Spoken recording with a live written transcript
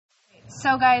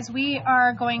So guys,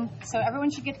 so everyone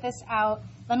should get this out.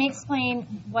 Let me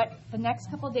explain what the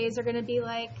next couple days are going to be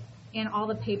like and all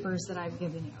the papers that I've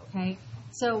given you, okay?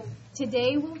 So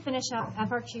today we'll finish up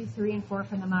FRQ 3 and 4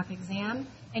 from the mock exam,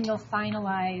 and you'll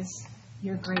finalize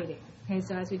your grading. Okay,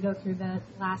 so as we go through the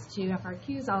last two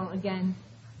FRQs, I'll again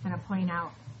kind of point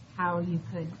out how you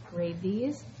could grade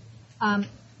these. And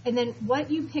then what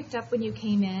you picked up when you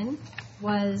came in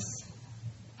was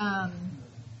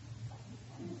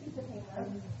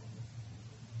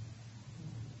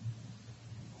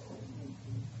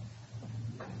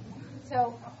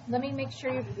so let me make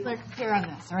sure you're clear on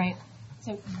this, all right?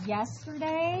 So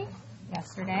yesterday,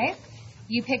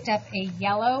 you picked up a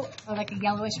yellow, or like a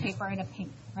yellowish paper and a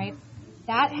pink, right?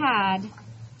 That had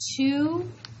 2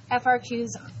 FRQs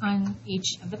on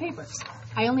each of the papers.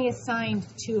 I only assigned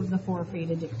 2 of the 4 for you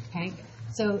to do, okay?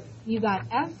 So you got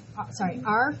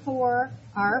R4,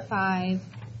 R5,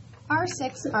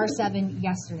 R6, R7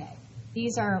 yesterday.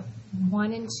 These are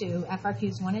 1 and 2,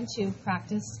 FRQs 1 and 2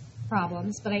 practice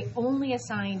problems, but I only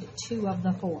assigned 2 of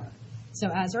the 4. So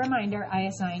as a reminder, I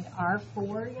assigned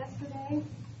R4 yesterday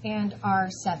and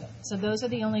R7. So those are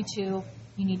the only 2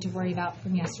 you need to worry about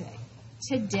from yesterday.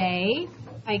 Today,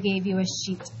 I gave you a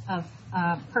sheet of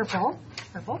purple.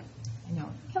 I know,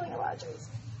 I'm killing a lot of trees.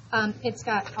 It's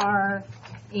got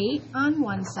R8 on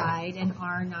one side and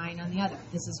R9 on the other.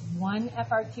 This is 1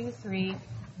 FRQ3,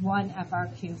 1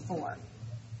 FRQ4.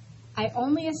 I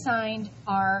only assigned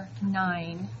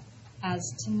R9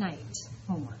 as tonight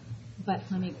homework, but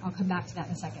I'll come back to that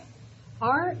in a second.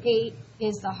 R8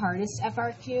 is the hardest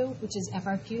FRQ, which is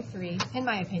FRQ3, in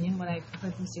my opinion, what I've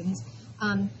heard from students.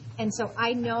 And so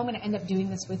I know I'm going to end up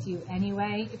doing this with you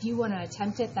anyway. If you want to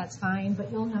attempt it, that's fine,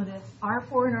 but you'll notice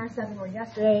R4 and R7 were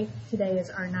yesterday, today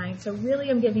is R9. So really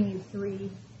I'm giving you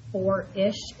 3,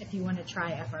 4-ish if you want to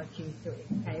try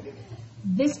FRQ3, okay?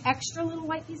 This extra little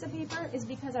white piece of paper is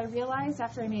because I realized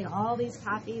after I made all these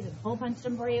copies and hole punched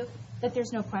them for you that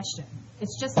there's no question.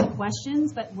 It's just the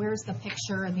questions, but where's the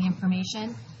picture and the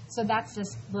information? So that's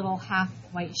this little half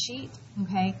white sheet,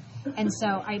 okay? And so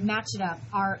I match it up.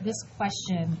 This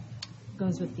question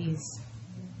goes with these.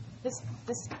 This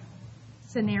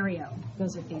scenario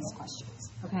goes with these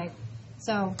questions, okay?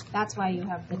 So that's why you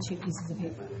have the 2 pieces of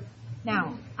paper.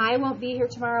 Now, I won't be here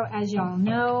tomorrow, as y'all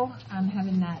know. I'm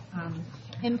having that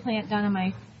implant done on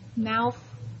my mouth.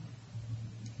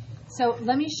 So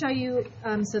let me show you,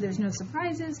 so there's no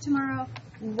surprises tomorrow,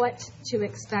 what to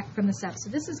expect from the sub. So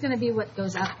this is going to be what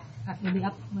goes up, will be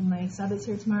up when my sub is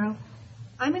here tomorrow.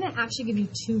 I'm going to actually give you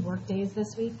 2 work days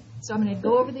this week. So I'm going to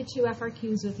go over the 2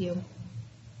 FRQs with you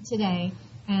today,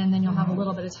 and then you'll have a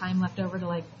little bit of time left over to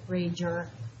like grade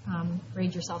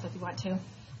yourself if you want to.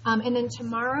 And then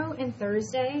tomorrow and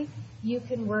Thursday, you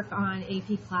can work on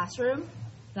AP Classroom,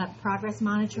 that progress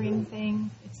monitoring thing.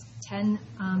 It's 10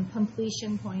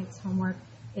 completion points homework.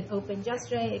 It opened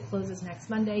yesterday. It closes next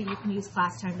Monday. You can use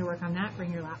class time to work on that.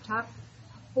 Bring your laptop.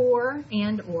 Or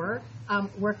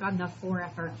work on the 4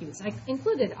 FRQs. I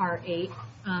included R8,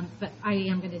 but I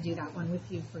am going to do that one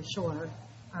with you for sure.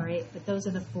 All right, but those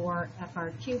are the 4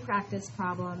 FRQ practice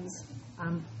problems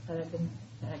that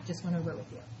I just went over with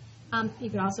you. You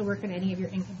could also work on any of your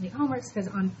incomplete homeworks because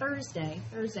on Thursday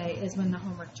is when the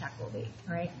homework check will be.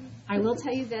 All right, I will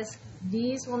tell you this: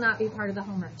 these will not be part of the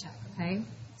homework check. Okay,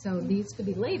 so these could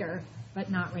be later, but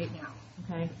not right now.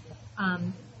 Okay.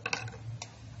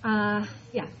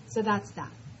 Yeah, so that's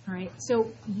that. All right,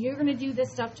 so you're going to do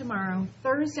this stuff tomorrow.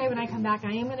 Thursday, when I come back,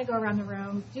 I am going to go around the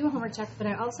room, do a homework check, but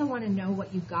I also want to know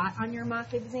what you got on your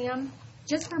mock exam,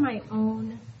 just for my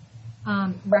own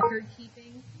record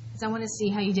keeping, because I want to see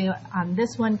how you do on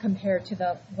this one compared to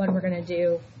the one we're going to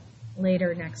do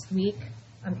later next week.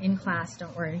 In class,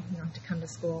 don't worry, you don't have to come to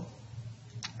school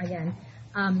again.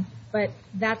 But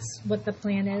that's what the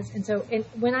plan is. And so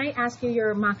when I ask you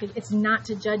your mock, it's not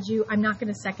to judge you. I'm not going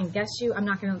to second guess you. I'm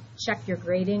not going to check your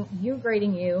grading. You're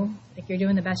grading you. If you're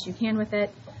doing the best you can with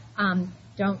it,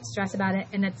 don't stress about it.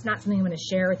 And it's not something I'm going to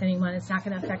share with anyone. It's not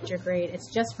going to affect your grade. It's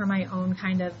just for my own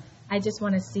kind of, I just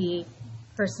want to see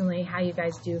personally how you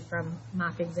guys do from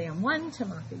mock exam 1 to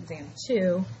mock exam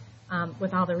 2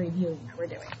 with all the reviewing that we're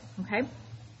doing. Okay?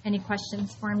 Any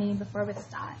questions for me before we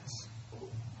start?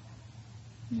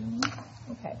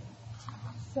 Okay,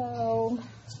 so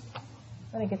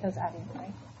let me get those out of the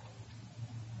way.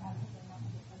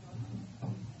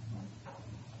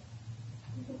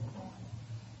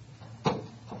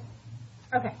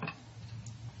 Okay,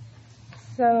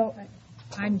 so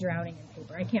I'm drowning in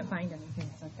paper. I can't find anything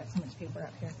because I've got so much paper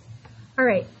up here. All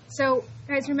right, so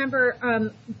guys, remember,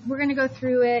 we're going to go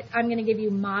through it. I'm going to give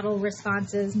you model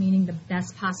responses, meaning the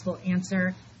best possible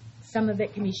answer. Some of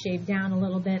it can be shaved down a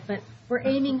little bit, but we're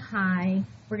aiming high.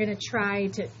 We're going to try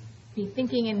to be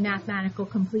thinking in mathematical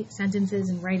complete sentences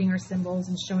and writing our symbols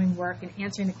and showing work and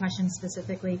answering the questions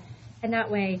specifically. And that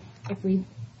way, if we,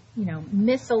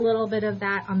 miss a little bit of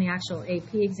that on the actual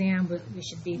AP exam, we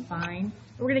should be fine.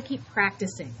 But we're going to keep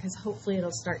practicing because hopefully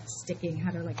it'll start sticking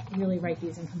how to really write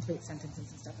these in complete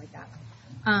sentences and stuff like that.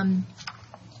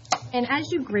 And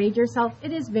as you grade yourself,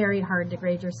 it is very hard to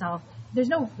grade yourself. There's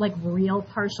no real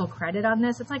partial credit on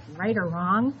this. It's right or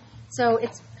wrong. So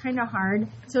it's kind of hard.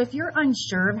 So if you're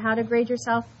unsure of how to grade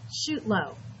yourself, shoot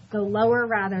low. Go lower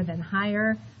rather than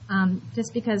higher,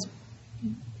 just because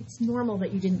it's normal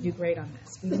that you didn't do great on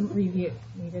this. We didn't review.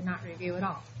 We did not review at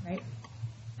all, right?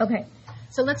 Okay,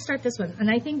 so let's start this one. And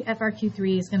I think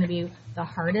FRQ3 is going to be the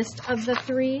hardest of the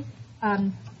three.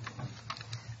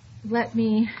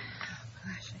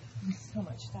 So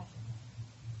much stuff.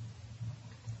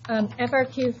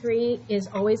 FRQ3 is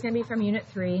always going to be from Unit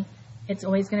 3. It's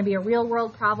always going to be a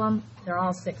real-world problem. They're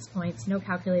all 6 points. No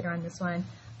calculator on this one.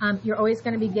 You're always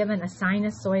going to be given a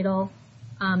sinusoidal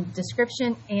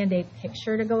description and a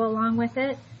picture to go along with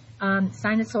it.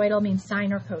 Sinusoidal means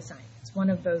sine or cosine. It's one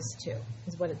of those two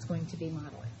is what it's going to be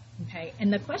modeling. Okay,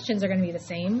 and the questions are going to be the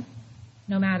same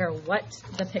no matter what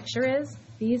the picture is.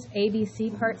 These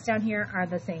ABC parts down here are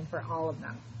the same for all of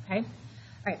them. Okay, all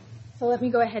right. So let me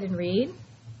go ahead and read.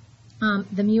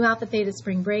 The Mu Alpha Theta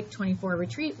Spring Break 24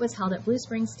 retreat was held at Blue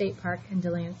Springs State Park in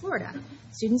DeLeon, Florida.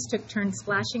 Students took turns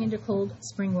splashing into cold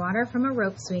spring water from a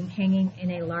rope swing hanging in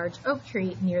a large oak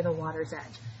tree near the water's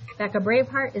edge. Becca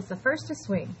Braveheart is the first to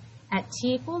swing. At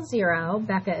t = 0,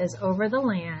 Becca is over the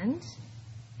land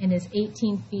and is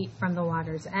 18 feet from the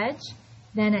water's edge.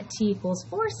 Then at t =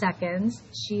 4 seconds,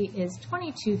 she is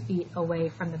 22 feet away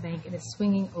from the bank and is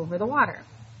swinging over the water.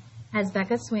 As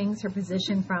Becca swings, her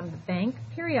position from the bank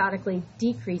periodically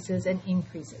decreases and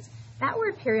increases. That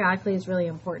word periodically is really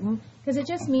important because it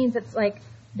just means it's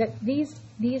that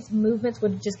these movements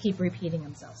would just keep repeating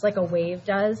themselves like a wave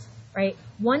does, right?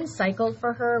 One cycle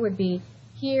for her would be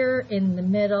here, in the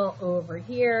middle, over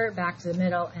here, back to the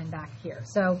middle, and back here.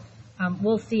 So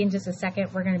we'll see in just a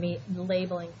second, we're going to be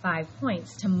labeling 5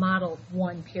 points to model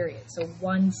one period. So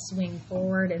one swing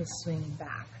forward and swing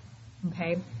back,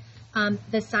 okay?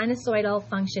 The sinusoidal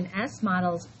function S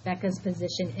models Becca's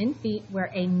position in feet,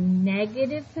 where a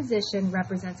negative position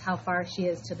represents how far she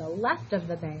is to the left of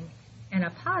the bank, and a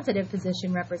positive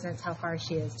position represents how far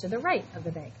she is to the right of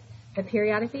the bank. The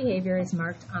periodic behavior is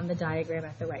marked on the diagram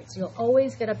at the right. So you'll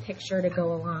always get a picture to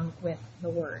go along with the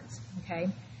words, okay?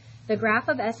 The graph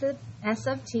of S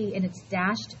of t and its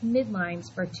dashed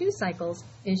midlines for 2 cycles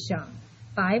is shown.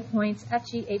 5 points, F,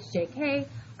 G, H, J, K,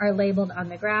 are labeled on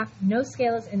the graph. No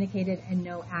scale is indicated and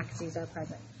no axes are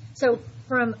present. So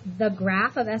from the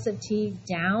graph of S of t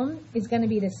down is going to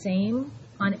be the same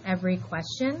on every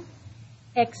question,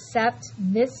 except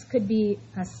this could be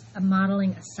a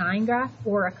modeling a sine graph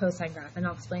or a cosine graph, and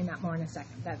I'll explain that more in a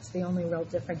second. That's the only real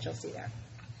difference you'll see there.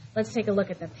 Let's take a look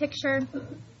at the picture.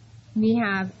 We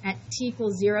have at t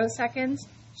 = 0 seconds,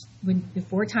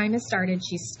 before time has started,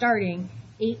 she's starting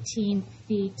 18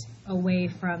 feet away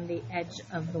from the edge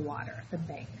of the water, the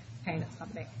bank. Okay, that's not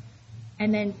the bank.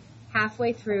 And then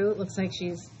halfway through, it looks like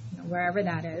she's wherever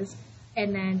that is.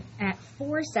 And then at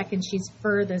 4 seconds, she's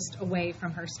furthest away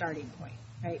from her starting point,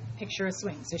 right? Picture a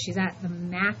swing. So she's at the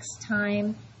max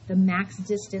time, the max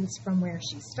distance from where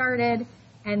she started,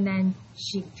 and then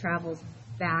she travels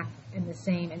back in the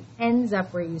same and ends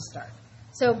up where you start.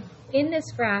 So in this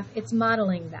graph, it's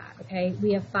modeling that, okay?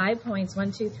 We have 5 points,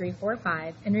 1, 2, 3, 4,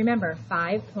 5. And remember,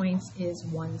 5 points is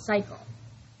one cycle.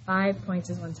 5 points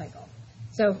is one cycle.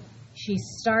 So she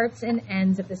starts and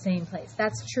ends at the same place.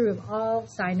 That's true of all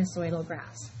sinusoidal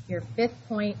graphs. Your 5th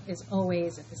point is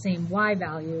always at the same y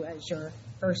value as your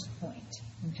first point,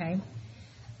 okay?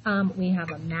 We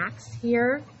have a max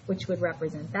here, which would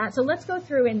represent that. So let's go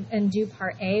through and do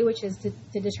part A, which is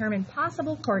to determine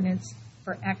possible coordinates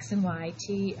for x and y,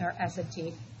 t or s of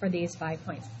t, for these 5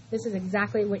 points. This is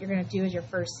exactly what you're going to do as your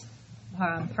first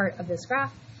part of this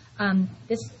graph.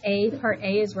 Part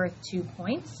A is worth 2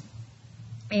 points,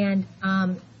 and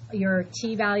your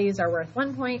t values are worth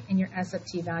 1 point, and your s of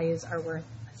t values are worth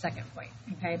a second point,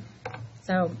 okay?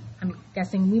 So I'm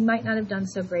guessing we might not have done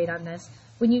so great on this.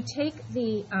 When you take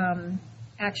the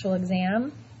actual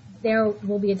exam, there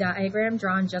will be a diagram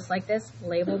drawn just like this,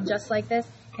 labeled just like this,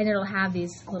 and it'll have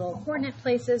these little coordinate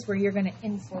places where you're going to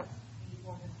insert the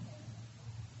order.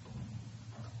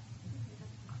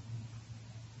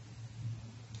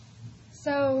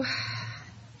 So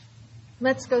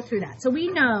let's go through that. So we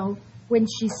know when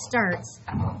she starts,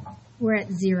 we're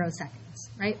at 0 seconds,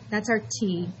 right? That's our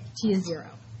t. T is 0.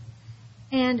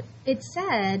 And it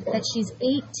said that she's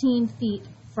 18 feet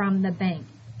from the bank.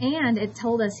 And it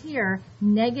told us here,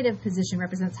 negative position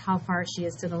represents how far she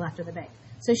is to the left of the bank.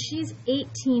 So she's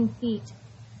 18 feet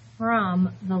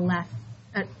from the left,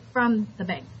 from the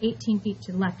bank, 18 feet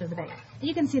to the left of the bank. And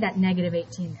you can see that negative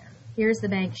 18 there. Here's the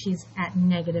bank, she's at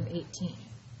negative 18.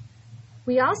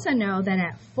 We also know that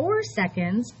at 4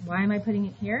 seconds, why am I putting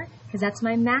it here? Because that's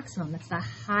my maximum. That's the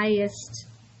highest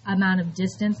amount of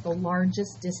distance, the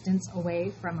largest distance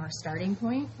away from our starting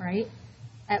point, right?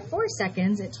 At 4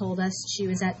 seconds, it told us she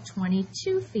was at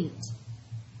 22 feet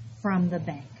from the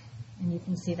bank. And you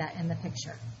can see that in the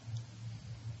picture.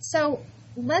 So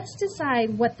let's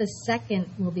decide what the second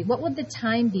will be. What would the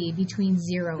time be between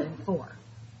 0 and 4?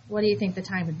 What do you think the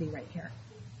time would be right here?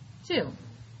 2,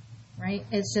 right?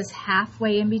 It's just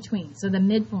halfway in between. So the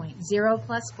midpoint, 0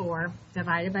 plus 4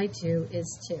 divided by 2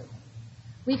 is 2.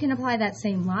 We can apply that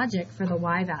same logic for the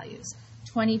y values.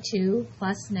 22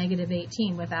 plus negative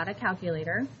 18 without a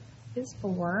calculator is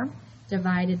 4,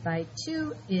 divided by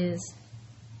 2 is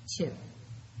 2.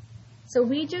 So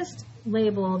we just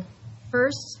labeled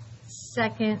first,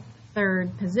 second,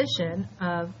 third position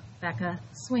of Becca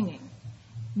swinging.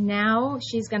 Now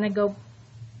she's going to go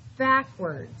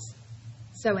backwards.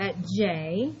 So at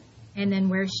J, and then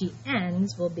where she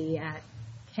ends will be at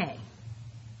K.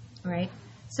 All right?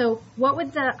 So what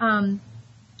would the,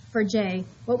 for J,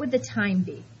 what would the time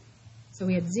be? So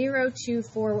we had 0, 2,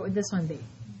 4, what would this one be?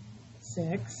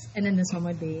 6, and then this one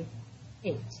would be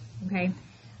 8, okay?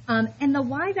 And the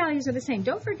y values are the same.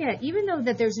 Don't forget, even though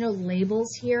that there's no labels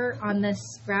here on this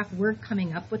graph, we're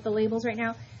coming up with the labels right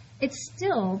now, it's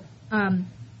still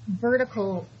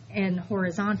vertical and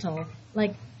horizontal.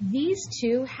 Like, these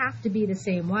two have to be the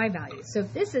same y values. So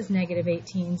if this is negative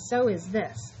 18, so is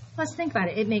this. Plus, think about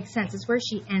it. It makes sense. It's where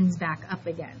she ends back up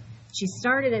again. She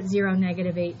started at 0,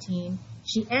 negative 18.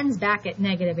 She ends back at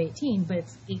negative 18, but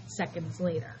it's 8 seconds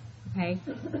later, okay?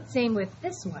 Same with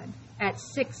this one. At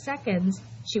 6 seconds,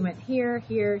 she went here,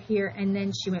 here, here, and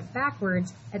then she went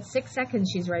backwards. At 6 seconds,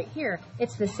 she's right here.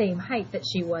 It's the same height that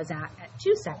she was at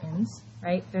 2 seconds,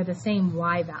 right? They're the same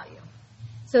y value.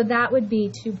 So that would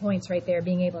be 2 points right there,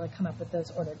 being able to come up with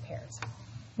those ordered pairs.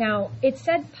 Now, it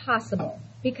said possible,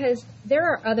 because there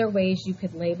are other ways you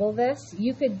could label this.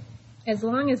 You could, as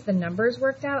long as the numbers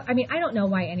worked out, I mean, I don't know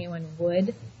why anyone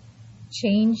would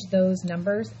change those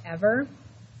numbers ever.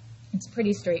 It's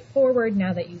pretty straightforward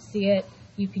now that you see it.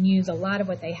 You can use a lot of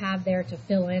what they have there to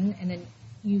fill in, and then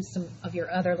use some of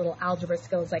your other little algebra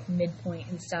skills like midpoint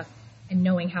and stuff, and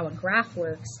knowing how a graph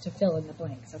works to fill in the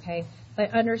blanks, okay?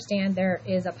 But understand there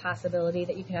is a possibility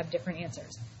that you could have different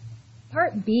answers.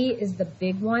 Part B is the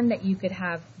big one that you could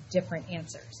have different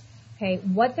answers, okay?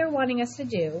 What they're wanting us to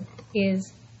do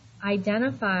is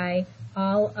identify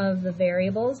all of the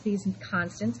variables, these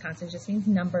constants just means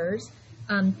numbers,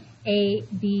 A,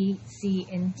 B, C,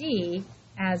 and D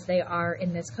as they are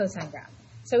in this cosine graph.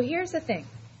 So here's the thing.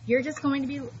 You're just going to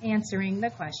be answering the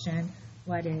question,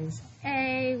 what is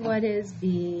A, what is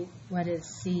B, what is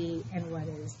C, and what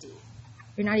is D?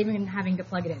 You're not even having to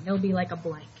plug it in. There'll be like a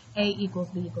blank. A equals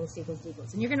B equals C equals D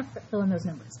equals. And you're going to fill in those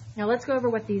numbers. Now let's go over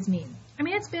what these mean. I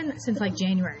mean, it's been since like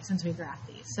January since we graphed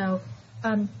these. So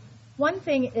one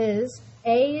thing is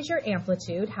A is your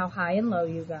amplitude, how high and low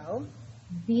you go.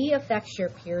 B affects your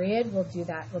period. We'll do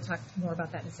that. We'll talk more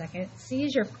about that in a second. C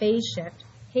is your phase shift.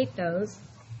 Hate those.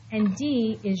 And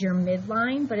D is your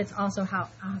midline, but it's also how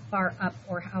far up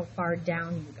or how far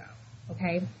down you go.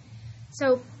 Okay?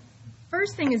 So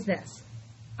first thing is this.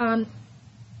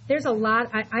 There's a lot.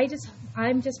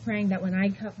 I'm just praying that when I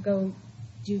go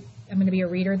do, I'm going to be a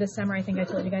reader this summer. I think I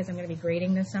told you guys I'm going to be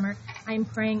grading this summer. I'm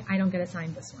praying I don't get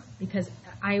assigned this one, because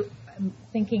I'm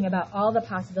thinking about all the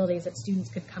possibilities that students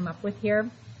could come up with here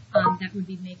that would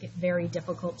make it very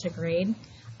difficult to grade.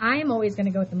 I am always going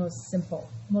to go with the most simple,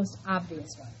 most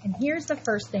obvious one. And here's the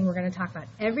first thing we're going to talk about.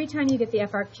 Every time you get the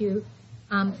FRQ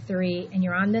 3 and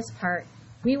you're on this part,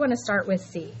 we want to start with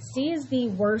C. C is the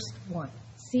worst one.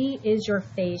 C is your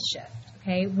phase shift,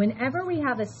 okay? Whenever we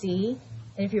have a C,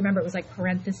 and if you remember, it was like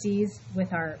parentheses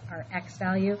with our X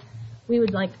value, we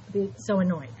would like be so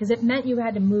annoyed, because it meant you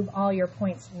had to move all your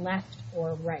points left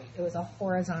or right. It was a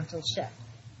horizontal shift.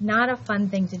 Not a fun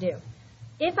thing to do.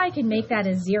 If I can make that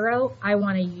a 0, I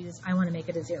want to make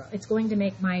it a 0. It's going to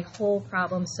make my whole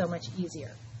problem so much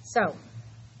easier. So,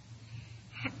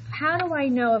 how do I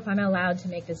know if I'm allowed to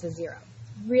make this a 0?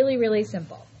 Really, really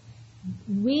simple.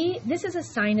 This is a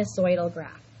sinusoidal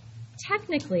graph.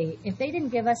 Technically, if they didn't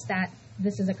give us that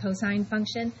this is a cosine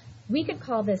function, we could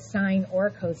call this sine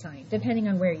or cosine, depending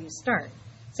on where you start.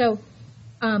 So,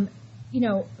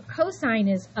 cosine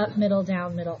is up, middle,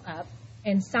 down, middle, up.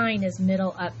 And sine is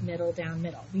middle, up, middle, down,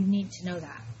 middle. We need to know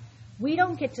that. We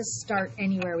don't get to start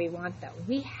anywhere we want, though.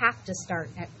 We have to start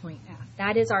at point F.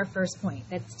 That is our first point.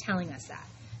 That's telling us that.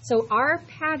 So our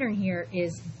pattern here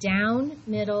is down,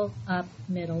 middle, up,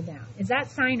 middle, down. Is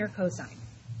that sine or cosine?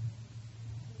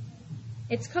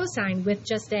 It's cosine with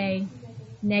just a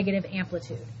negative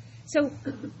amplitude. So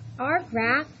our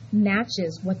graph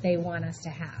matches what they want us to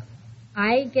have.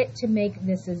 I get to make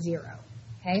this a 0,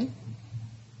 okay?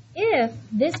 If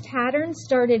this pattern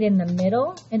started in the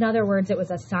middle, in other words, it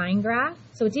was a sine graph,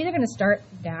 so it's either going to start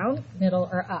down, middle,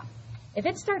 or up. If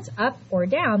it starts up or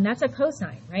down, that's a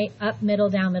cosine, right? Up, middle,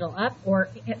 down, middle, up, or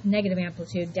negative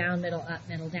amplitude, down, middle, up,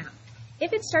 middle, down.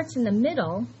 If it starts in the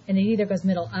middle, and it either goes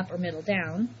middle up or middle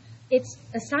down, it's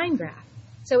a sine graph.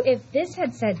 So if this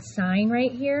had said sine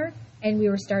right here, and we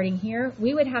were starting here,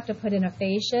 we would have to put in a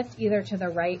phase shift either to the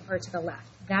right or to the left.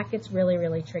 That gets really,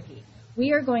 really tricky.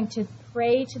 We are going to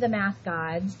pray to the math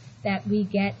gods that we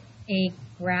get a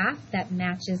graph that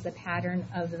matches the pattern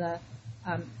of the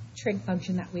trig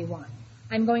function that we want.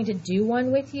 I'm going to do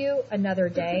one with you another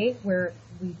day where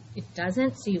it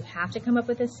doesn't, so you have to come up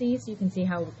with a C so you can see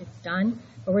how it's done,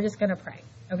 but we're just going to pray,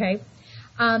 okay?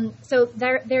 So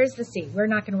there's the C. We're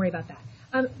not going to worry about that.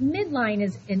 Midline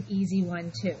is an easy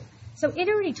one, too. So it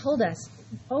already told us,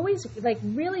 always,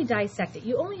 really dissect it.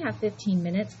 You only have 15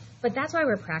 minutes, but that's why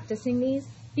we're practicing these,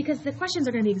 because the questions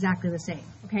are going to be exactly the same,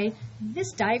 okay?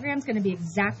 This diagram is going to be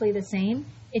exactly the same.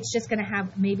 It's just going to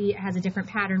have, maybe it has a different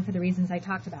pattern for the reasons I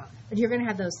talked about. But you're going to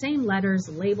have those same letters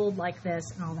labeled like this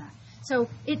and all that. So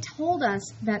it told us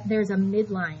that there's a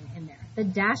midline in there, the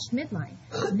dashed midline.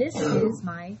 This is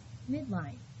my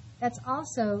midline. That's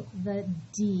also the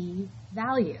D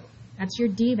value. That's your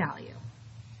D value.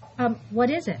 What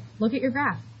is it? Look at your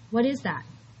graph. What is that?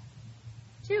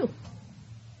 2.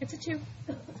 It's a 2.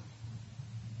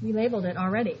 We labeled it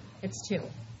already. It's 2. All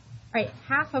right,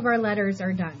 half of our letters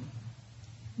are done.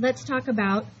 Let's talk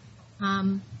about,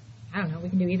 I don't know, we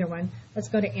can do either one. Let's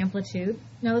go to amplitude.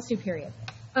 No, let's do period.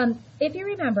 If you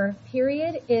remember,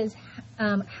 period is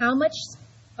how much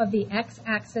of the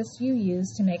x-axis you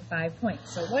use to make 5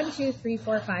 points. So 1, 2, 3,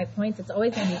 4, 5 points. It's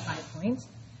always going to be 5 points.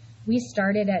 We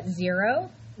started at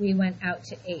 0. We went out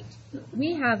to 8.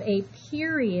 We have a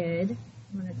period.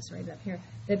 I'm going to just write it up here.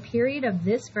 The period of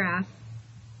this graph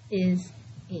is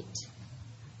 8.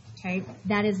 Okay?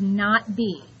 That is not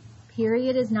B.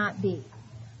 Period is not B.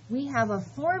 We have a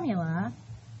formula,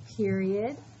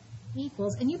 period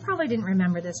equals, and you probably didn't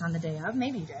remember this on the day of.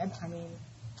 Maybe you did. I mean,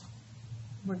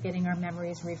 we're getting our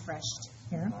memories refreshed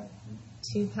here.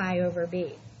 2 pi over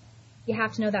B. You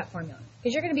have to know that formula,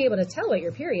 because you're going to be able to tell what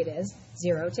your period is.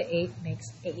 0 to 8 makes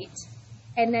 8.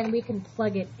 And then we can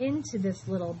plug it into this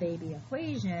little baby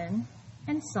equation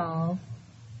and solve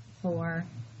for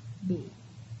B.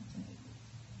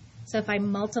 So if I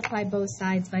multiply both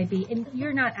sides by B, and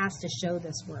you're not asked to show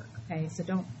this work, okay? So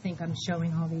don't think I'm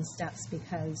showing all these steps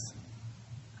because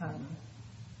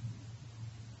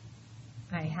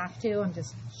I have to. I'm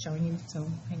just showing you so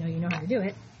I know you know how to do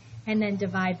it. And then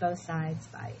divide both sides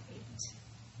by 8.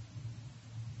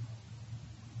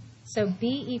 So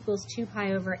B equals 2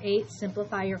 pi over 8.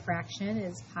 Simplify your fraction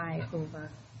is pi over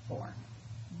 4.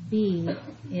 B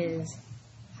is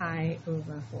pi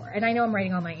over 4. And I know I'm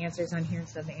writing all my answers on here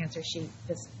instead of the answer sheet.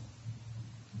 It's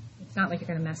not like you're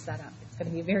going to mess that up. It's going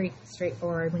to be very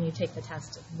straightforward when you take the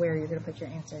test of where you're going to put your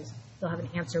answers. You'll have an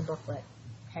answer booklet,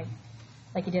 okay,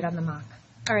 like you did on the mock.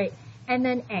 All right, and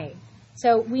then A.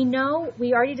 So we know,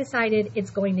 we already decided it's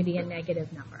going to be a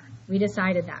negative number. We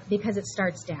decided that because it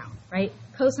starts down, right?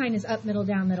 Cosine is up, middle,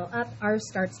 down, middle, up. Ours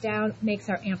starts down, makes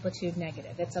our amplitude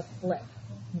negative. It's a flip,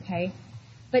 okay?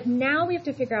 But now we have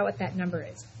to figure out what that number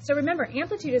is. So remember,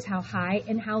 amplitude is how high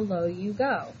and how low you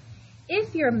go.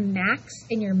 If your max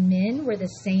and your min were the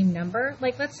same number,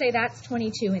 like let's say that's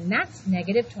 22 and that's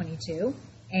negative 22,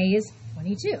 A is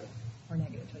 22 or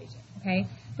negative 22, okay?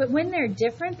 But when they're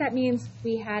different, that means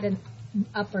we had an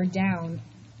up or down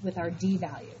with our D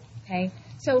value, okay?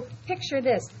 So picture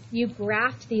this. You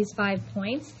graphed these 5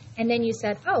 points, and then you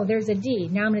said, oh, there's a D.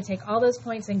 Now I'm going to take all those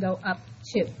points and go up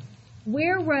 2.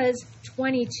 Where was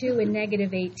 22 and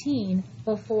negative 18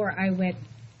 before I went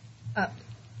up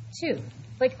 2?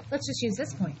 Like, let's just use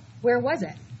this point. Where was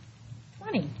it?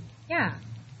 20. Yeah.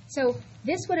 So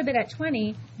this would have been at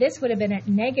 20. This would have been at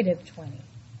negative 20.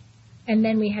 And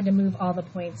then we had to move all the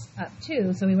points up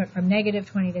 2. So we went from negative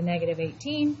 20 to negative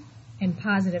 18 and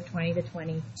positive 20 to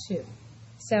 22.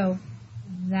 So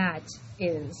that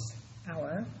is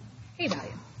our A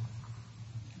value.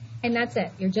 And that's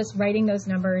it. You're just writing those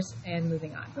numbers and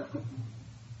moving on.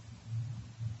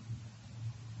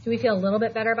 Do we feel a little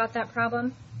bit better about that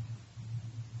problem?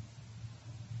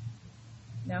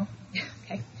 No?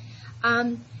 Okay.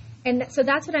 And so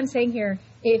that's what I'm saying here.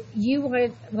 If you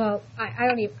wanted, well, I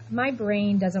don't even, my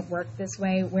brain doesn't work this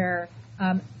way where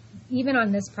even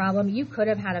on this problem, you could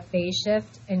have had a phase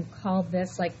shift and called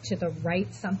this like to the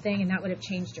right something, and that would have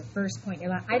changed your first point.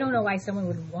 I don't know why someone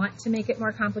would want to make it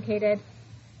more complicated,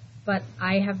 but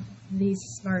I have these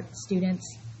smart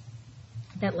students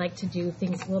that like to do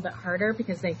things a little bit harder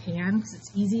because they can, because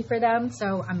it's easy for them.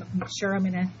 So I'm sure I'm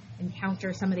going to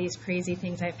encounter some of these crazy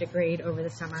things I have to grade over the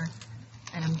summer,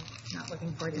 and I'm not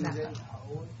looking forward to that.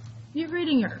 You're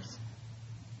grading yours.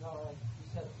 No, like you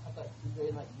said, I thought you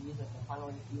graded like these, like the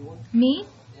final one. Me?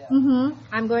 Yeah. Mm-hmm.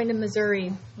 I'm going to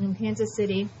Missouri, in Kansas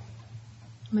City,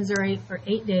 Missouri, for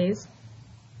 8 days,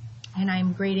 and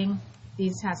I'm grading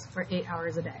these tests for 8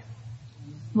 hours a day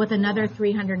with another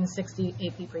 360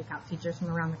 AP pre-calc teachers from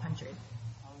around the country.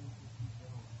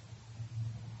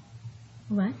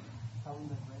 What?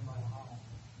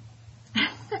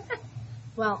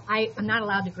 Well, I'm not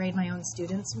allowed to grade my own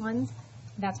students' ones.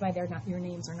 That's why they're not. Your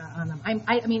names are not on them.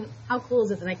 I mean, how cool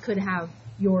is it that I could have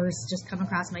yours just come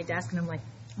across my desk and I'm like,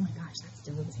 oh my gosh, that's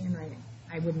Dylan's handwriting.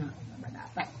 I would not remember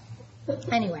that.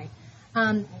 But anyway,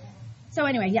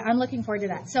 yeah, I'm looking forward to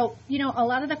that. So, a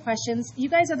lot of the questions, you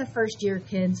guys are the first year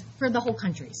kids for the whole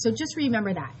country. So just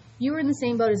remember that. You were in the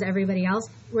same boat as everybody else,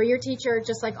 where your teacher,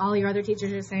 just like all your other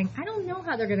teachers, are saying, I don't know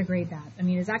how they're going to grade that. I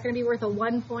mean, is that going to be worth a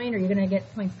 1 point, or are you going to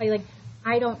get points?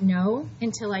 I don't know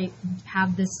until I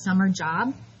have this summer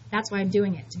job. That's why I'm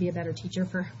doing it, to be a better teacher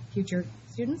for future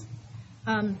students.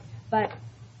 But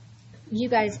you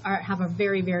guys have a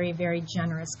very, very, very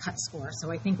generous cut score, so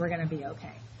I think we're going to be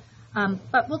okay.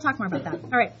 But we'll talk more about that.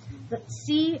 All right, the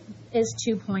C is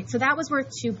 2 points. So that was worth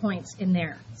 2 points in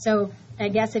there. So I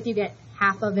guess if you get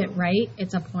half of it right,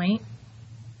 it's a point.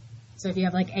 So if you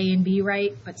have like A and B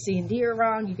right, but C and D are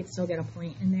wrong, you could still get a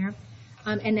point in there.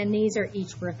 And then these are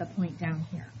each worth a point down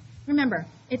here. Remember,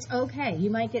 it's okay. You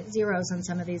might get zeros on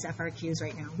some of these FRQs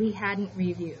right now. We hadn't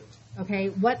reviewed, okay?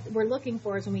 What we're looking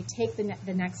for is when we take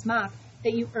the next mock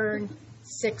that you earn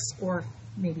 6 or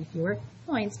maybe fewer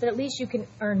points, but at least you can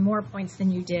earn more points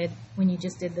than you did when you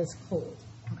just did this cold,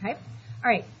 okay?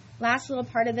 All right, last little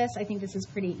part of this, I think this is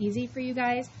pretty easy for you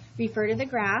guys. Refer to the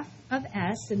graph of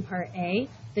S in part A.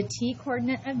 The T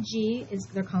coordinate of G is,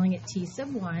 they're calling it T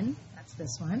sub 1. That's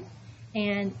this one.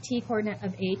 And T coordinate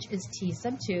of H is T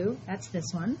sub 2. That's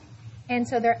this one. And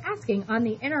so they're asking on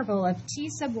the interval of T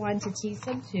sub 1 to T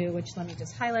sub 2, which let me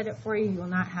just highlight it for you. You will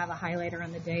not have a highlighter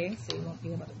on the day, so you won't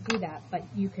be able to do that, but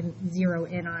you can zero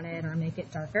in on it or make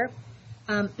it darker.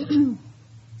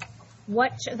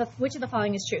 Which of the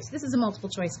following is true? So this is a multiple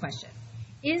choice question.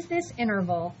 Is this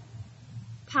interval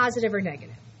positive or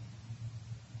negative?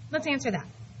 Let's answer that.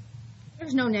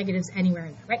 There's no negatives anywhere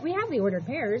in there, right? We have the ordered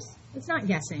pairs. It's not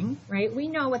guessing, right? We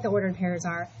know what the ordered pairs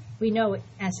are. We know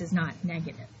S is not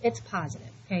negative. It's positive,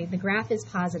 okay? The graph is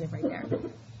positive right there.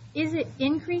 Is it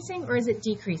increasing or is it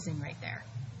decreasing right there?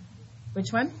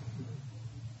 Which one?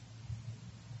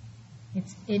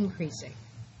 It's increasing.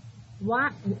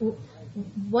 What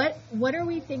are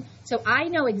we thinking? So I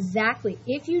know exactly,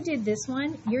 if you did this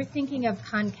one, you're thinking of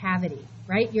concavity,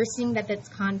 right? You're seeing that that's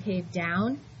concave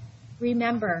down.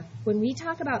 Remember, when we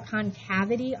talk about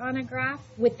concavity on a graph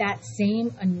with that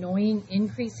same annoying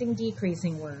increasing,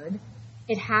 decreasing word,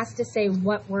 it has to say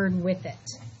what word with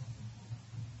it.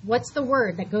 What's the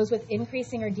word that goes with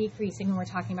increasing or decreasing when we're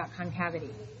talking about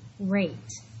concavity? Rate.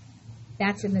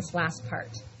 That's in this last part,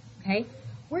 okay?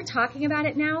 We're talking about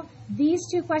it now. These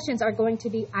two questions are going to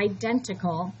be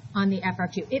identical on the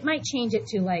FRQ. It might change it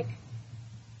to like,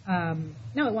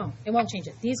 no, it won't. It won't change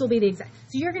it. These will be the exact.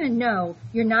 So you're going to know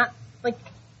you're not, like,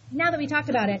 now that we talked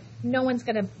about it, no one's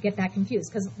going to get that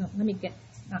confused. Because let me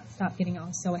stop getting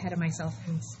all so ahead of myself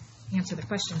and answer the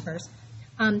question first.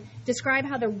 Describe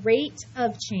how the rate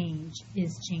of change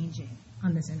is changing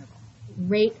on this interval.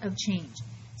 Rate of change.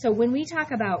 So when we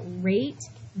talk about rate,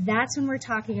 that's when we're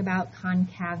talking about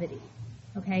concavity.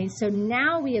 Okay, so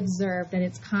now we observe that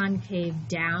it's concave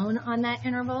down on that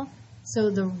interval, so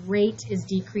the rate is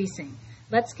decreasing.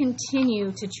 Let's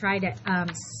continue to try to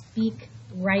speak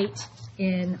right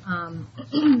in,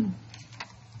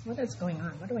 what is going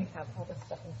on? Why do I have all this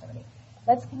stuff in front of me?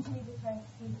 Let's continue to try to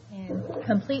speak in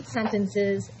complete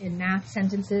sentences, in math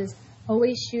sentences,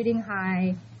 always shooting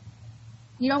high.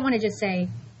 You don't want to just say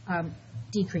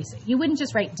decreasing. You wouldn't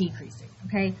just write decreasing,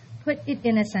 okay? Put it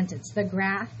in a sentence. The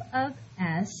graph of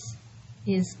S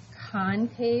is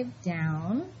concave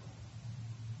down.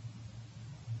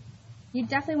 You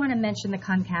definitely want to mention the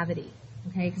concavity,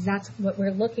 okay? Because that's what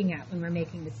we're looking at when we're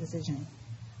making this decision.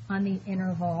 On the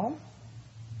interval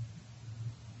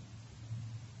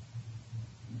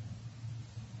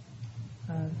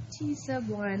t sub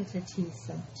 1 to t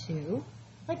sub 2.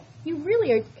 Like, you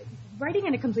really are, writing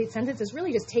in a complete sentence is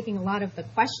really just taking a lot of the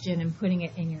question and putting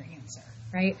it in your answer,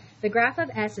 right? The graph of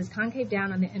S is concave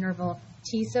down on the interval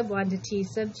t sub 1 to t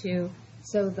sub 2,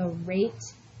 so the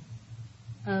rate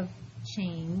of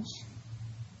change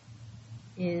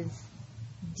is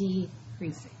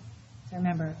decreasing. So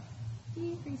remember,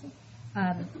 decreasing,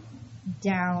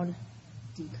 down,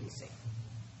 decreasing.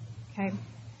 Okay,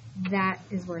 that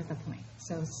is worth a point.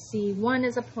 So C1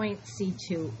 is a point,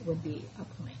 C2 would be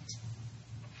a point.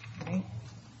 Okay. All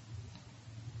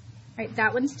right,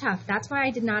 that one's tough. That's why I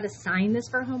did not assign this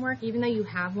for homework, even though you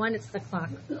have one. It's the clock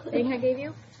thing I gave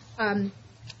you.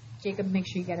 Jacob, make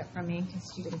sure you get it from me in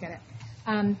case you didn't get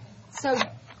it. So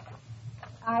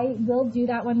I will do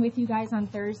that one with you guys on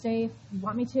Thursday if you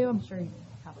want me to. I'm sure you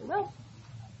probably will.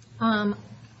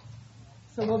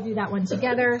 So we'll do that one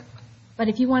together. But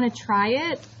if you want to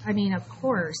try it, I mean, of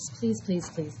course, please, please,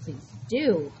 please, please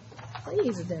do.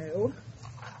 Please do.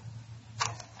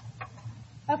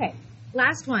 Okay,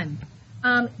 last one.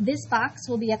 This box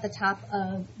will be at the top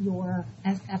of your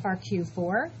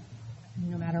FRQ4,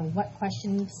 no matter what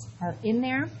questions are in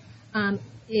there.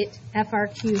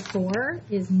 FRQ4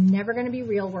 is never going to be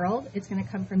real world. It's going to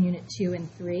come from Unit 2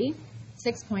 and 3.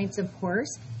 6 points, of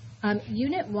course.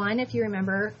 Unit 1, if you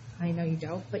remember, I know you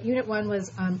don't, but Unit 1 was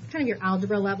kind of your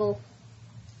algebra level,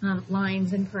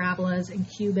 lines and parabolas and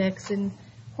cubics and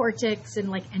quartics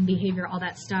and like end behavior, all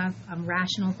that stuff,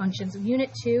 rational functions. Unit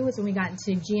 2 is when we got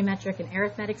into geometric and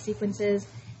arithmetic sequences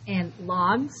and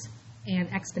logs and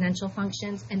exponential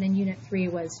functions, and then Unit 3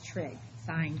 was trig,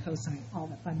 sine, cosine, all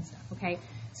the fun stuff, okay?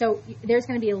 So there's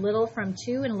going to be a little from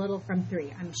 2 and a little from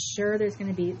 3. I'm sure there's going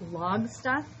to be log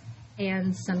stuff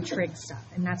and some trig stuff,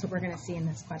 and that's what we're going to see in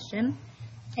this question.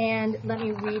 And let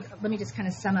me just kind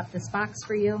of sum up this box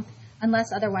for you.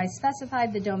 Unless otherwise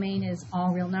specified, the domain is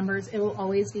all real numbers. It will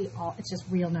always be it's just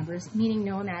real numbers, meaning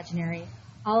no imaginary.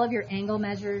 All of your angle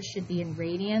measures should be in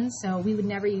radians, so we would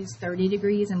never use 30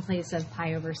 degrees in place of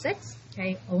pi over 6,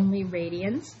 okay? Only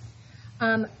radians.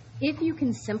 If you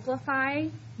can simplify,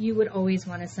 you would always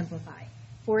want to simplify.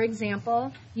 For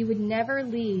example, you would never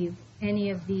leave any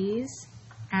of these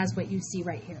as what you see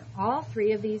right here. All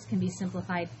 3 of these can be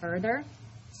simplified further,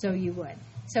 so you would.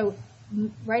 So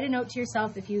write a note to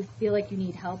yourself if you feel like you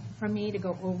need help from me to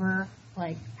go over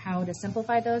like how to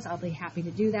simplify those. I'll be happy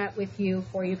to do that with you,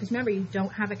 for you, because remember, you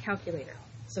don't have a calculator.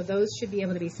 So those should be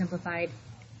able to be simplified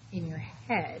in your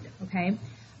head, okay?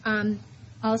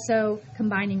 Also,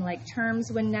 combining like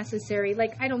terms when necessary.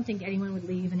 Like, I don't think anyone would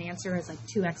leave an answer as like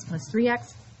 2x plus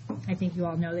 3x. I think you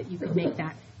all know that you could make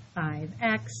that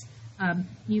 5x.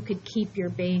 You could keep your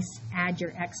base, add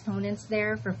your exponents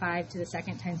there for 5 to the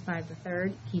second times 5 to the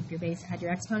third. Keep your base, add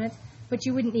your exponents. But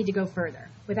you wouldn't need to go further.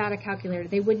 Without a calculator,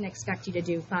 they wouldn't expect you to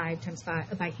do 5 times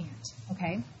 5 by hand,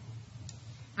 okay?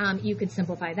 You could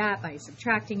simplify that by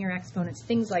subtracting your exponents,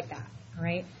 things like that, all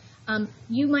right?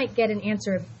 You might get an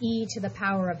answer of e to the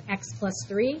power of x plus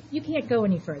 3. You can't go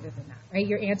any further than that, right?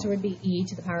 Your answer would be e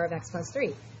to the power of x plus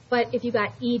 3. But if you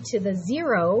got e to the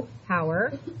 0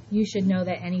 power, you should know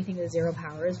that anything to the 0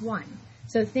 power is 1.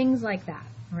 So things like that,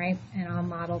 all right? And I'll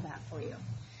model that for you.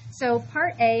 So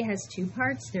part A has 2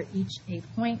 parts. They're each a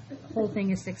point. The whole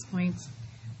thing is 6 points.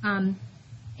 And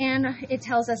it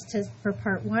tells us for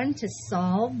part 1 to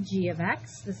solve g of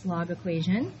x, this log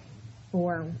equation,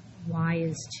 for y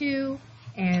is 2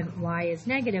 and y is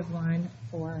negative 1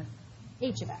 for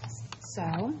h of x.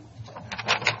 So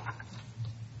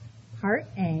part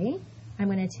A, I'm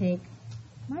going to take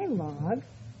my log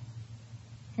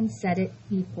and set it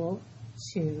equal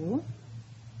to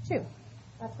 2.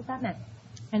 That's what that meant.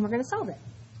 And we're going to solve it.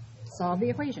 Solve the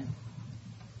equation.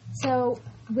 So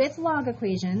with log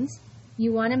equations,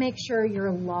 you want to make sure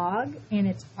your log and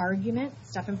its argument,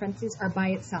 stuff in parentheses, are by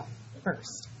itself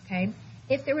first, okay?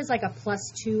 If there was like a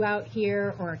plus 2 out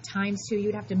here or a times 2,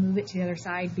 you'd have to move it to the other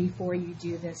side before you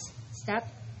do this step,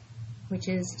 which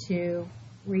is to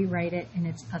rewrite it in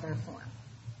its other form.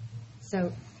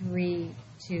 So 3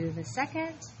 to the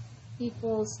second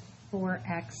equals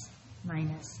 4x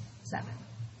minus 7.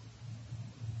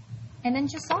 And then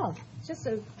just solve. Just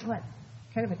a,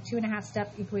 kind of a 2.5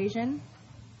 step equation.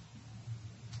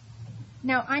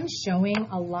 Now, I'm showing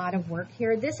a lot of work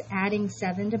here. This adding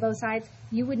 7 to both sides,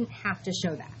 you wouldn't have to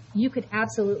show that. You could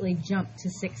absolutely jump to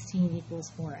 16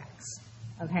 equals 4x,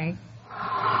 okay?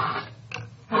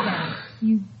 Again,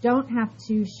 you don't have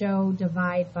to show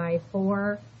divide by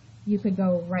 4. You could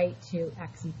go right to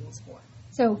x equals 4.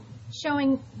 So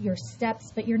showing your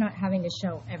steps, but you're not having to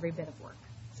show every bit of work.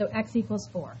 So x equals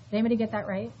 4. Did anybody get that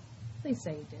right? Please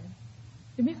say you did.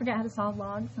 Did we forget how to solve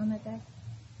logs on that day?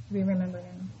 Do we remember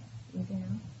now? Easy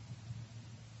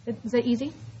now? Was that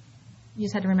easy? You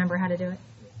just had to remember how to do it?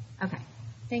 Okay.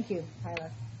 Thank you,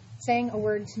 Tyler. Saying a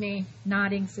word to me,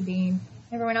 nodding, Sabine.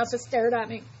 Everyone else just stared at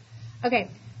me. Okay,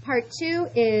 part 2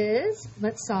 is,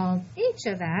 let's solve h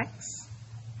of x,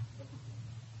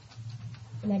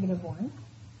 -1.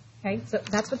 Okay, so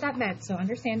that's what that meant. So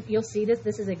understand, you'll see this.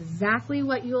 This is exactly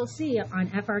what you'll see on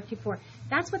FRQ4.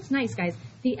 That's what's nice, guys.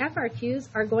 The FRQs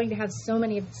are going to have so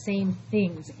many of the same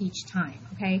things each time,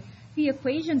 okay? The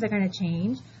equations are going to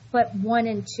change, but 1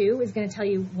 and 2 is going to tell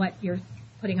you what you're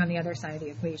putting on the other side of the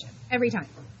equation every time,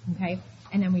 okay?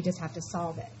 And then we just have to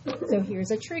solve it. So here's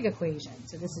a trig equation.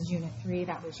 So this is unit 3,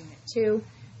 that was unit 2.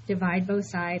 Divide both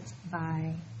sides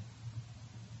by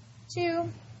 2.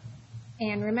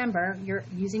 And remember, you're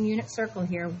using unit circle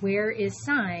here. Where is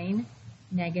sine?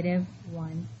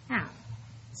 -1/2.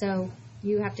 So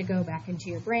you have to go back into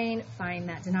your brain, find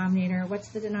that denominator. What's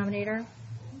the denominator?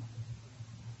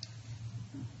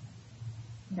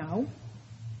 No.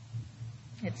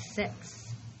 It's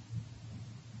 6.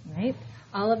 Right?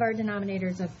 All of our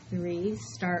denominators of 3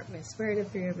 start with square root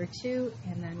of 3 over 2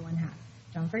 and then 1/2.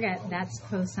 Don't forget, that's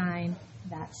cosine,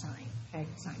 that's sine. Okay,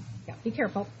 sine. Yeah, be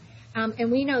careful.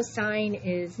 And we know sine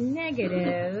is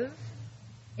negative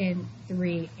in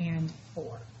 3 and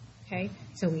 4. Okay,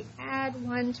 so we add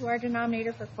 1 to our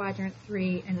denominator for quadrant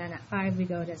 3, and then at 5 we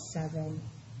go to 7,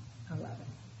 11.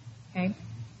 Okay,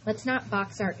 let's not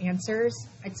box our answers.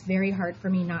 It's very hard for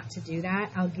me not to do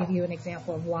that. I'll give you an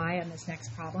example of why on this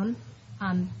next problem.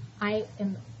 I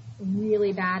am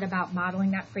really bad about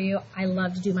modeling that for you. I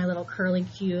love to do my little curly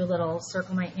Q, little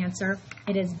circle my answer.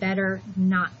 It is better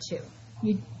not to.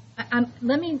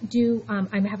 Let me do,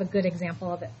 I have a good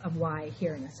example of why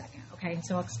here in a second, okay?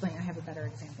 So I'll explain, I have a better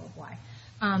example of why.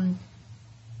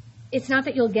 It's not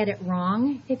that you'll get it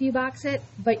wrong if you box it,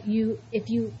 but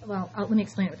let me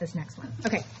explain it with this next one.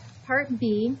 Okay, part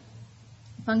B,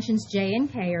 functions J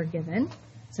and K are given.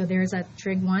 So there's a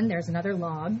trig 1, there's another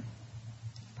log.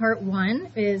 Part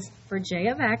 1 is for J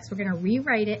of X, we're gonna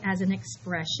rewrite it as an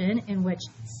expression in which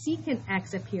secant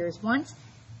X appears once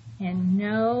and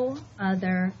no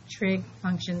other trig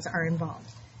functions are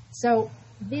involved. So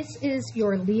this is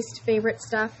your least favorite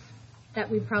stuff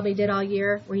that we probably did all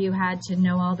year, where you had to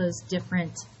know all those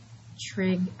different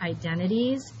trig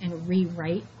identities and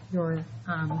rewrite your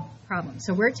problem.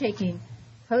 So we're taking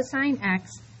cosine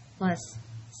X plus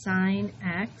sine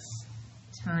X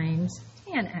times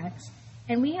tan X,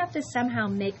 and we have to somehow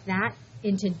make that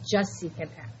into just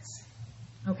secant X.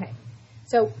 Okay.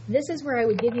 So this is where I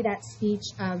would give you that speech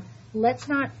of, let's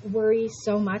not worry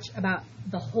so much about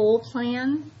the whole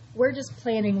plan. We're just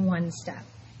planning one step.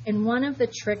 And one of the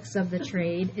tricks of the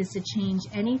trade is to change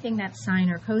anything that's sine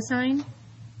or cosine,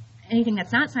 anything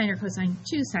that's not sine or cosine,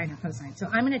 to sine or cosine. So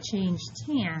I'm going to change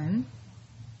tan,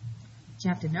 but you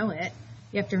have to know it.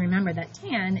 You have to remember that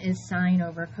tan is sine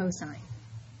over cosine.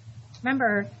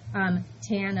 Remember,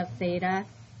 tan of theta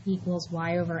equals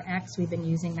y over x. We've been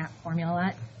using that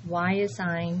formula. Y is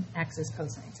sine, x is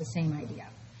cosine. It's the same idea.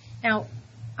 Now,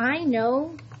 I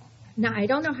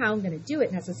don't know how I'm going to do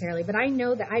it necessarily, but I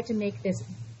know that I have to make this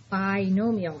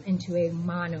binomial into a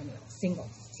monomial, single,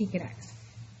 secant x.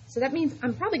 So that means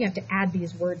I'm probably going to have to add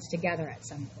these words together at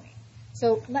some point.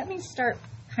 So let me start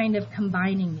kind of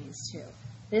combining these two.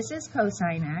 This is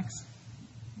cosine x.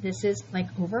 This is like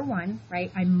over 1,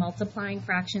 right? I'm multiplying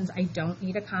fractions. I don't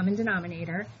need a common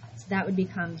denominator. So that would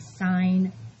become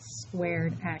sine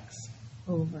squared x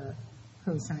over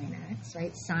cosine x,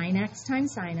 right? Sine x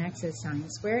times sine x is sine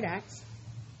squared x.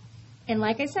 And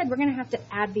like I said, we're going to have to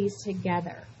add these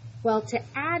together. Well, to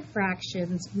add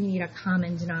fractions, we need a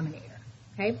common denominator,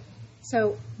 okay?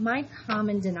 So my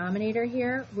common denominator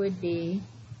here would be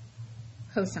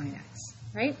cosine x,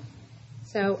 right?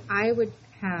 So I would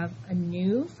have a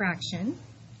new fraction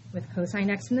with cosine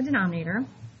x in the denominator.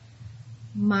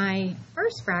 My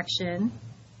first fraction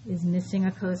is missing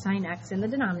a cosine x in the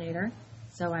denominator,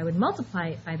 so I would multiply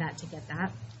it by that to get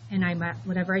that. And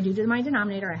whatever I do to my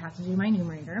denominator, I have to do my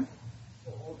numerator.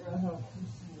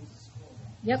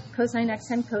 Yep, cosine x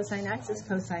times cosine x is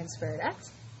cosine squared x.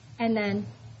 And then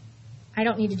I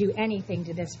don't need to do anything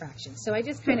to this fraction. So I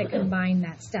just kind of combine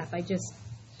that step. I just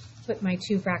put my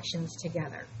two fractions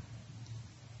together.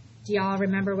 Do y'all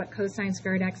remember what cosine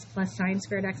squared x plus sine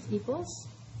squared x equals?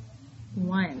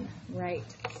 1, right?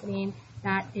 I mean,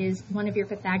 that is one of your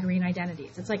Pythagorean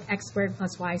identities. It's like x squared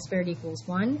plus y squared equals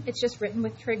 1. It's just written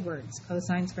with trig words.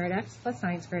 Cosine squared x plus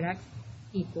sine squared x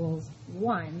equals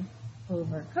 1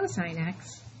 over cosine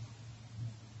x.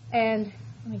 And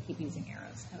let me keep using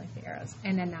arrows. I like the arrows.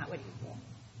 And then that would equal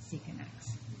secant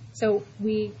x. So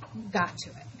we got to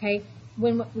it, okay?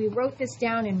 when we wrote this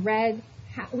down in red,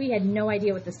 we had no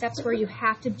idea what the steps were. You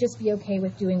have to just be okay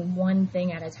with doing one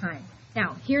thing at a time.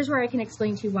 Now, here's where I can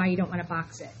explain to you why you don't want to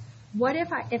box it. What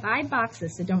if I box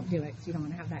this, so don't do it because you don't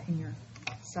want to have that in your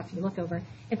stuff you look over.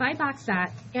 If I box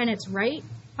that and it's right,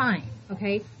 fine,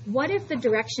 okay? What if the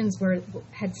directions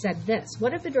had said this?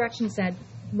 What if the directions said,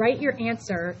 write your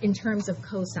answer in terms of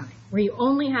cosine, where you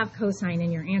only have cosine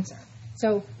in your answer?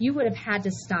 So you would have had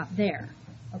to stop there,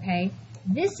 okay?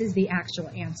 This is the actual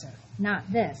answer, not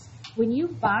this. When you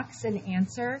box an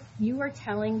answer, you are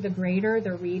telling the grader,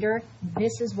 the reader,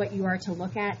 this is what you are to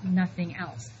look at, nothing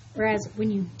else. Whereas when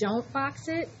you don't box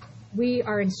it, we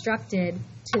are instructed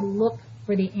to look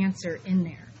for the answer in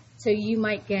there. So you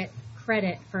might get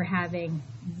credit for having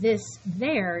this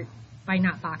there by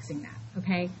not boxing that,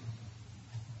 okay?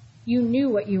 You knew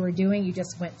what you were doing, you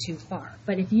just went too far.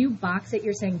 But if you box it,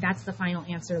 you're saying that's the final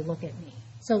answer, look at me.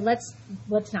 So let's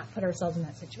not put ourselves in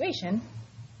that situation,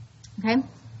 okay?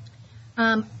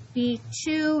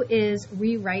 B2 is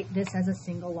rewrite this as a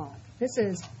single log. This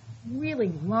is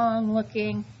really long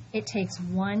looking. It takes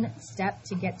one step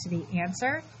to get to the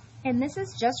answer. And this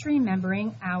is just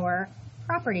remembering our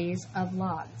properties of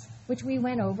logs, which we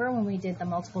went over when we did the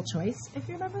multiple choice, if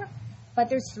you remember. But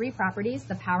there's three properties: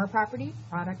 the power property,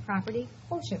 product property,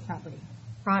 quotient property.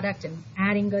 Product and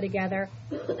adding go together,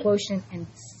 quotient and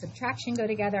subtraction go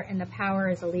together, and the power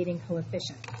is a leading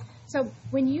coefficient. So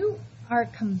when you are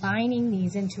combining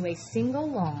these into a single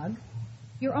log,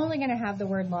 you're only going to have the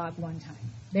word log one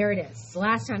time. There it is. It's the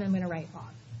last time I'm going to write log.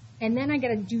 And then I got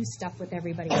to do stuff with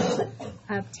everybody else.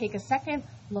 Take a second,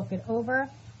 look it over.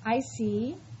 I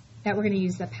see that we're going to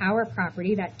use the power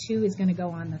property. That 2 is going to go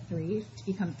on the 3 to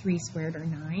become 3 squared, or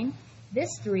 9. This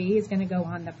 3 is going to go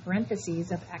on the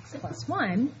parentheses of x plus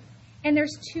 1. And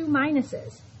there's 2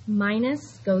 minuses.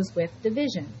 Minus goes with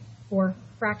division, or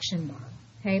fraction bar.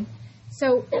 Okay?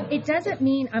 So it doesn't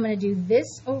mean I'm going to do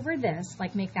this over this,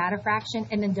 like make that a fraction,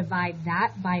 and then divide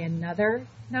that by another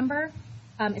number.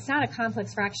 It's not a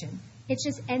complex fraction. It's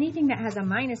just anything that has a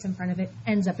minus in front of it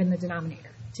ends up in the denominator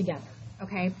together,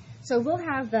 okay? So we'll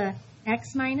have the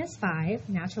x minus 5,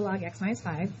 natural log x minus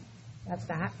 5, that's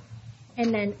that.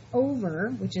 And then over,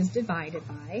 which is divided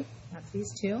by, that's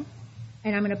these two.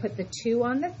 And I'm going to put the 2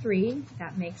 on the 3,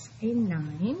 that makes a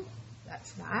 9,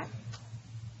 that's that.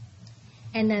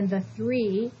 And then the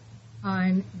 3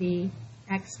 on the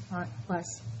x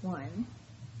plus 1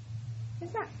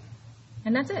 is that.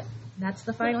 And that's it. That's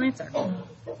the final answer.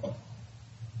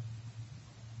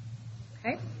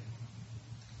 Okay?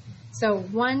 So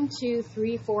 1, 2,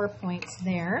 3, 4 points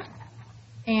there.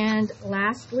 And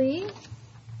lastly,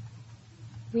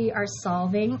 we are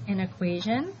solving an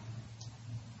equation.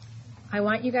 I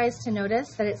want you guys to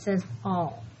notice that it says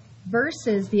all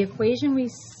versus the equation we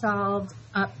solved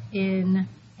up in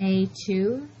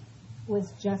A2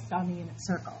 was just on the unit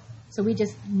circle. So we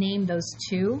just named those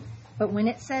two. But when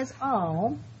it says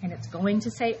all, and it's going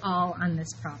to say all on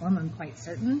this problem, I'm quite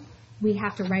certain, we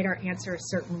have to write our answer a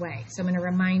certain way. So I'm going to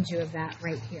remind you of that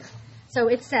right here. So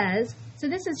it says, so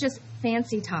this is just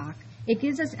fancy talk. It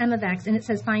gives us m of x, and it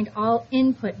says find all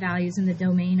input values in the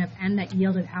domain of n that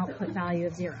yield an output value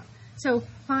of 0. So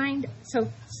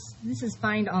this is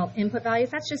find all input values.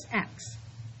 That's just x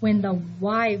when the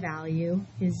y value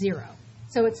is 0.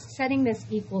 So it's setting this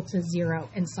equal to 0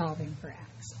 and solving for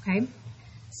x, okay?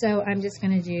 So I'm just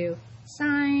going to do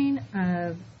sine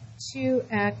of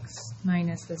 2x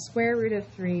minus the square root of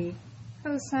 3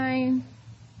 cosine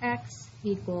x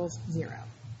equals 0.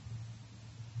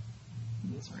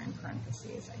 These were in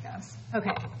parentheses, I guess.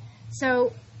 Okay,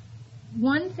 so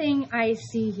one thing I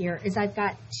see here is I've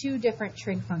got two different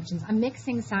trig functions. I'm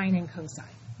mixing sine and cosine,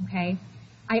 okay?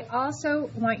 I also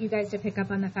want you guys to pick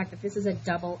up on the fact that this is a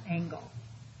double angle.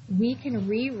 We can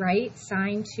rewrite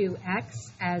sine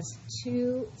 2x as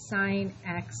 2 sine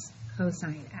x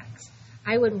cosine x.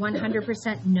 I would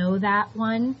 100% know that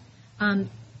one.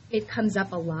 It comes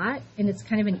up a lot, and it's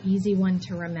kind of an easy one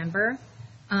to remember.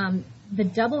 The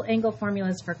double angle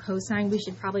formulas for cosine, we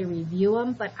should probably review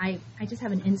them, but I just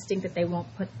have an instinct that they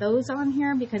won't put those on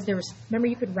here because remember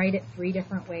you could write it 3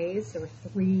 different ways. There were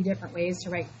 3 different ways to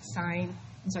write cosine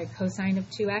of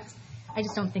 2x. I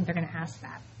just don't think they're going to ask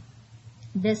that.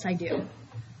 This I do.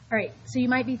 All right, so you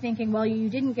might be thinking, well, you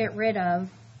didn't get rid of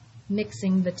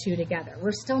mixing the two together.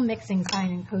 We're still mixing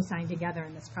sine and cosine together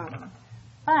in this problem.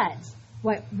 But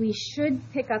what we should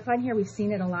pick up on here, we've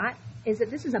seen it a lot, is that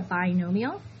this is a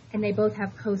binomial, and they both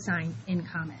have cosine in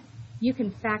common. You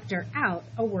can factor out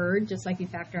a word just like you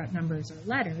factor out numbers or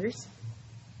letters,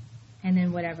 and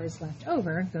then whatever's left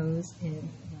over goes in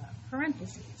the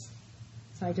parentheses.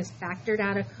 So I just factored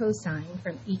out a cosine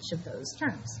from each of those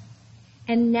terms.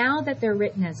 And now that they're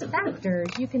written as factors,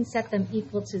 you can set them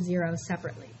equal to 0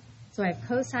 separately. So I have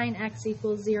cosine x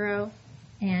equals 0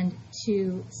 and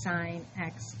 2 sine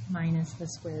x minus the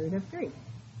square root of 3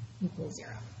 equals 0.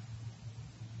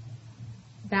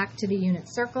 Back to the unit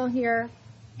circle here.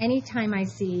 Anytime I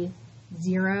see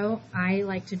 0, I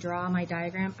like to draw my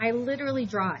diagram. I literally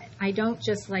draw it. I don't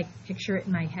just like picture it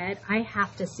in my head. I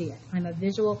have to see it. I'm a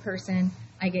visual person.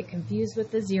 I get confused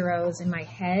with the zeros in my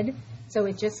head. So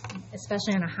it just,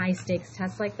 especially on a high stakes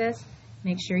test like this,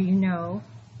 make sure you know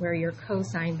where your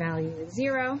cosine value is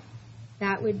 0.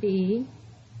 That would be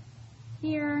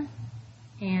here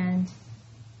and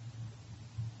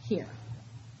here.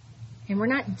 And we're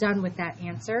not done with that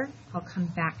answer. I'll come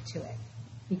back to it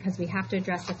because we have to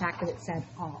address the fact that it said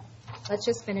all. Let's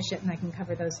just finish it and I can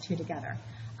cover those two together.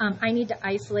 I need to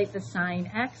isolate the sine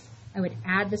x. I would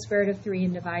add the square root of 3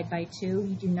 and divide by 2.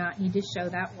 You do not need to show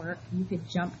that work. You could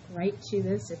jump right to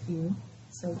this if you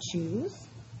so choose.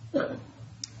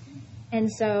 And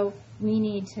so we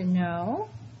need to know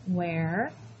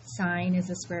where sine is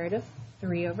the square root of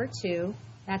 3 over 2.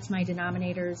 That's my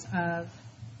denominators of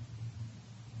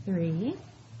 3.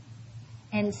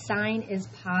 And sine is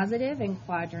positive in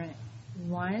quadrant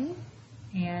 1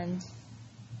 and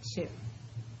 2.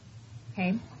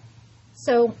 Okay?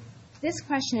 So this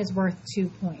question is worth 2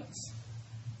 points.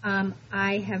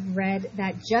 I have read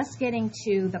that just getting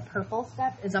to the purple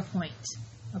step is a point.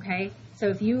 Okay? So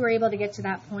if you were able to get to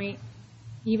that point,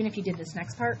 even if you did this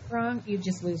next part wrong, you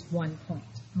just lose 1 point.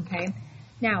 Okay?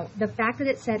 Now, the fact that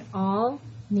it said all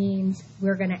means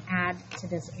we're going to add to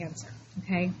this answer.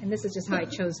 Okay? And this is just how I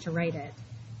chose to write it.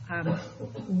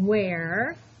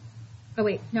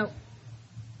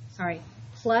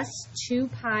 Plus 2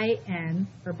 pi n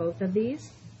for both of these.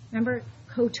 Remember,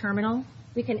 coterminal?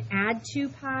 We can add 2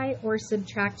 pi or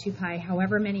subtract 2 pi,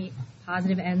 however many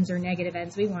positive n's or negative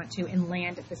n's we want to, and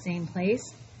land at the same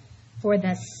place for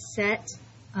the set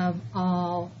of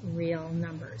all real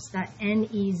numbers. That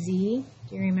NEZ, do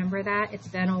you remember that? It's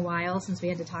been a while since we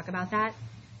had to talk about that.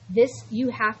 This, you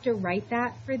have to write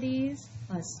that for these,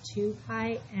 plus 2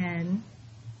 pi n.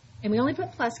 And we only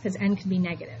put plus because n can be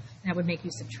negative. That would make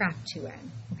you subtract 2n,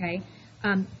 okay?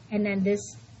 And then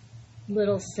this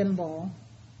little symbol,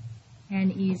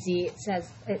 NEZ,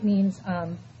 it means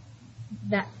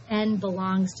that n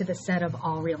belongs to the set of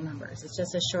all real numbers. It's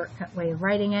just a shortcut way of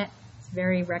writing it. It's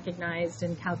very recognized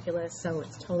in calculus, so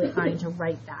it's totally fine to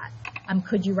write that.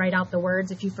 Could you write out the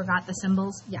words if you forgot the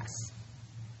symbols? Yes.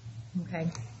 Okay.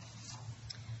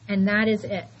 And that is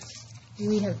it.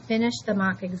 We have finished the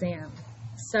mock exam.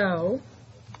 So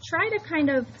try to kind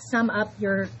of sum up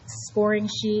your scoring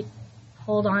sheet,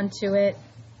 hold on to it.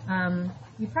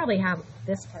 You probably have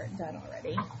this part done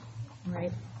already,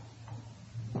 right?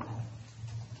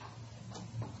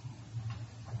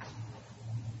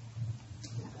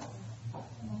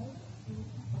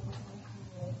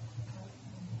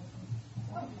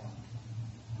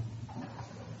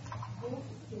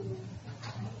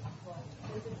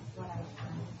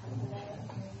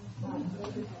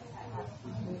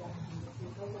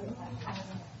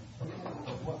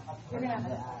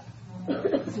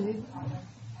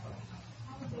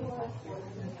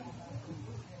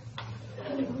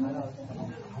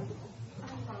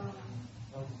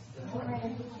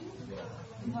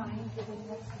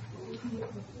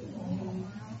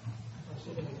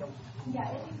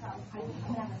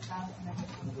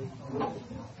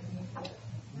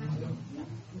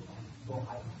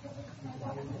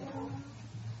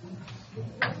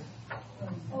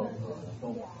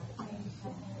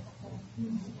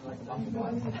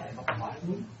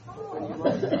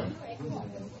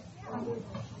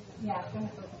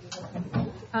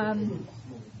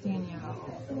 Danielle.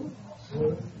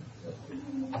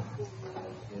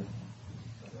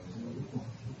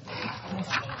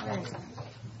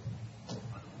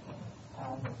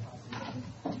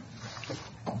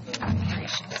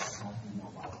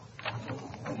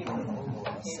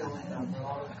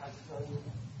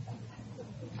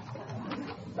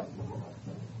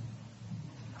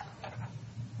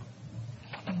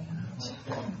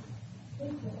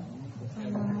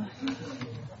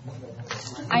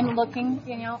 I'm looking,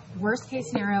 Danielle. Worst case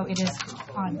scenario, it is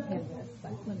on this.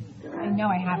 I know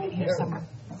I have it here somewhere.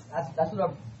 That's what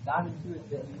I'm down to is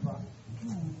bit.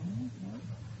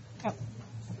 Oh.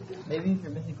 Maybe if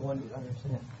you're missing one, you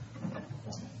understand.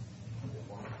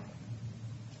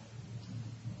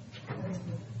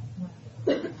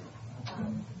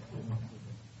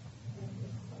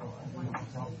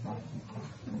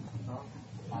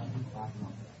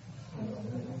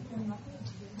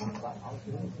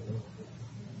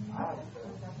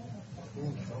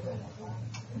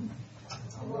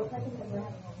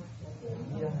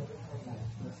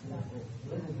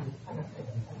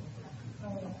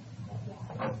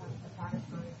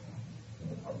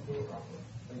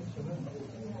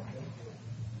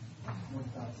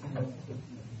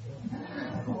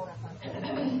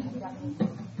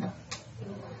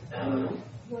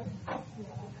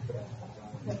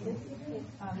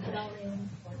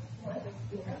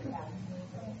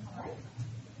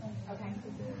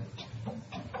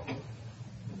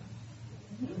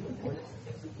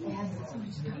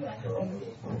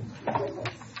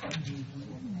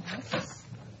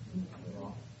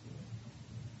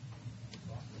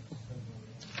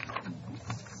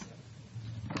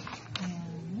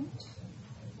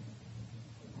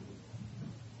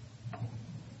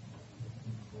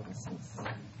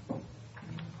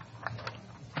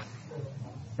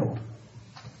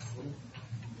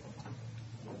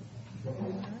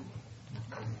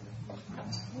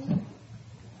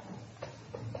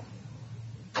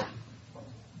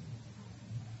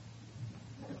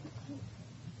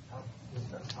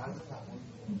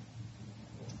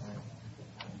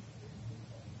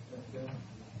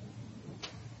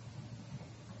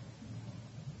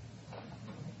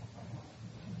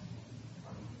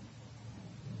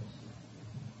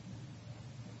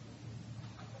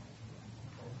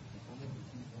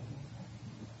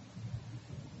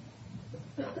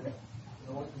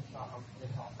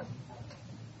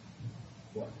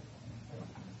 What?